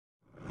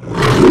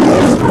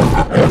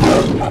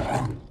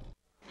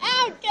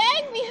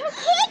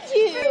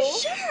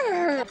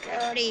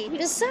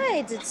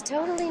Besides, it's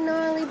totally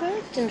gnarly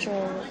birth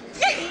control.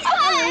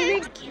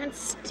 I can't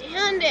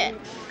stand it.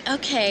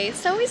 Okay,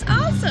 so he's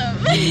awesome.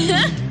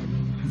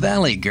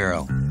 Valley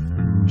Girl.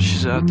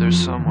 She's out there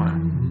somewhere.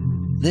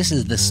 This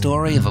is the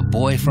story of a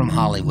boy from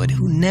Hollywood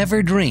who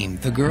never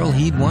dreamed the girl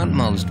he'd want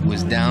most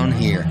was down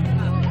here.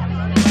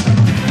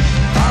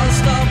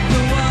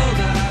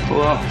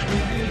 Hello.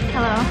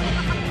 Hello.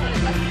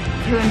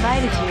 Who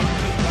invited you?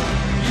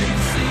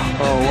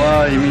 Oh,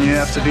 wow, you mean you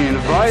have to be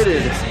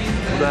invited?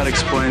 Well, that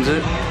explains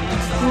it.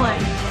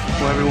 What?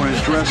 Well, everyone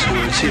is dressed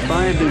weird. See, if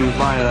I had been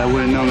invited, I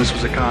would have known this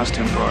was a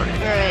costume party.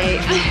 Right.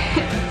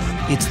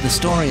 It's the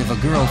story of a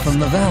girl from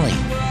the Valley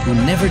who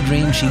never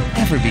dreamed she'd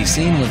ever be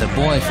seen with a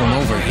boy from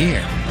over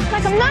here.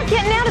 Like, I'm not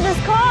getting out of this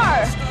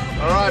car.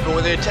 All right, but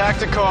when they attack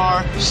the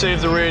car,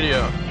 save the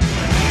radio.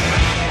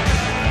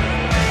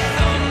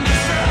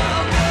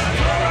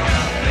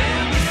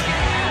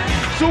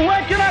 So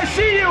when can I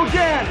see you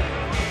again?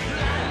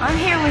 I'm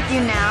here with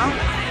you now.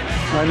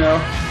 I know.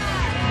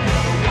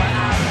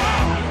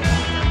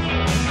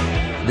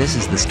 This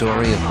is the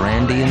story of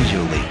Randy and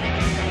Julie,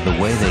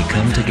 the way they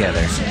come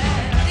together,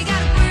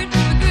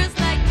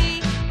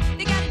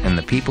 and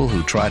the people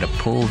who try to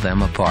pull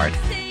them apart.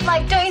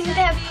 Like, don't you think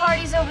they have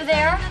parties over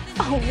there?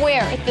 Oh,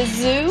 where? At the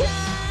zoo?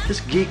 This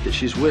geek that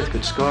she's with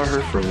could scar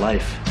her for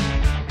life.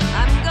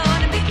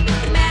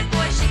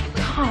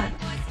 God.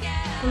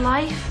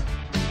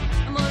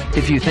 Life?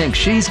 If you think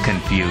she's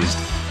confused,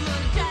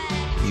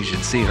 you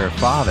should see her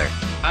father.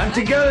 I'm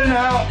together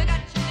now.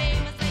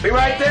 Be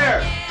right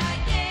there.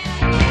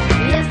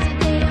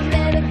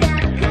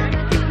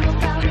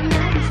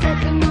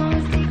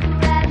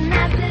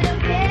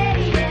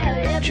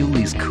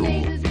 Julie's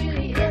cool.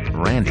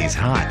 Randy's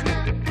hot.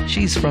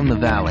 She's from the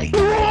Valley.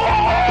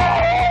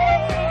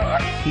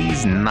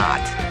 He's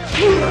not.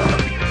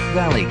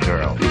 Valley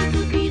Girl.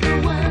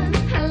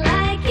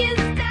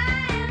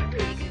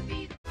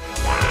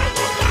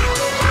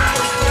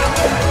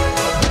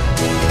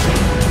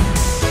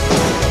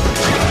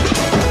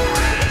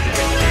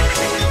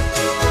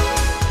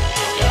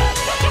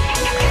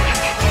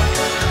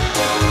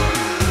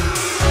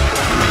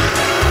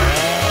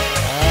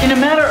 In a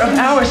matter of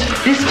hours,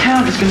 this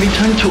town is going to be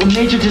turned into a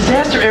major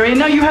disaster area.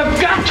 Now you have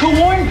got to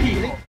warn people.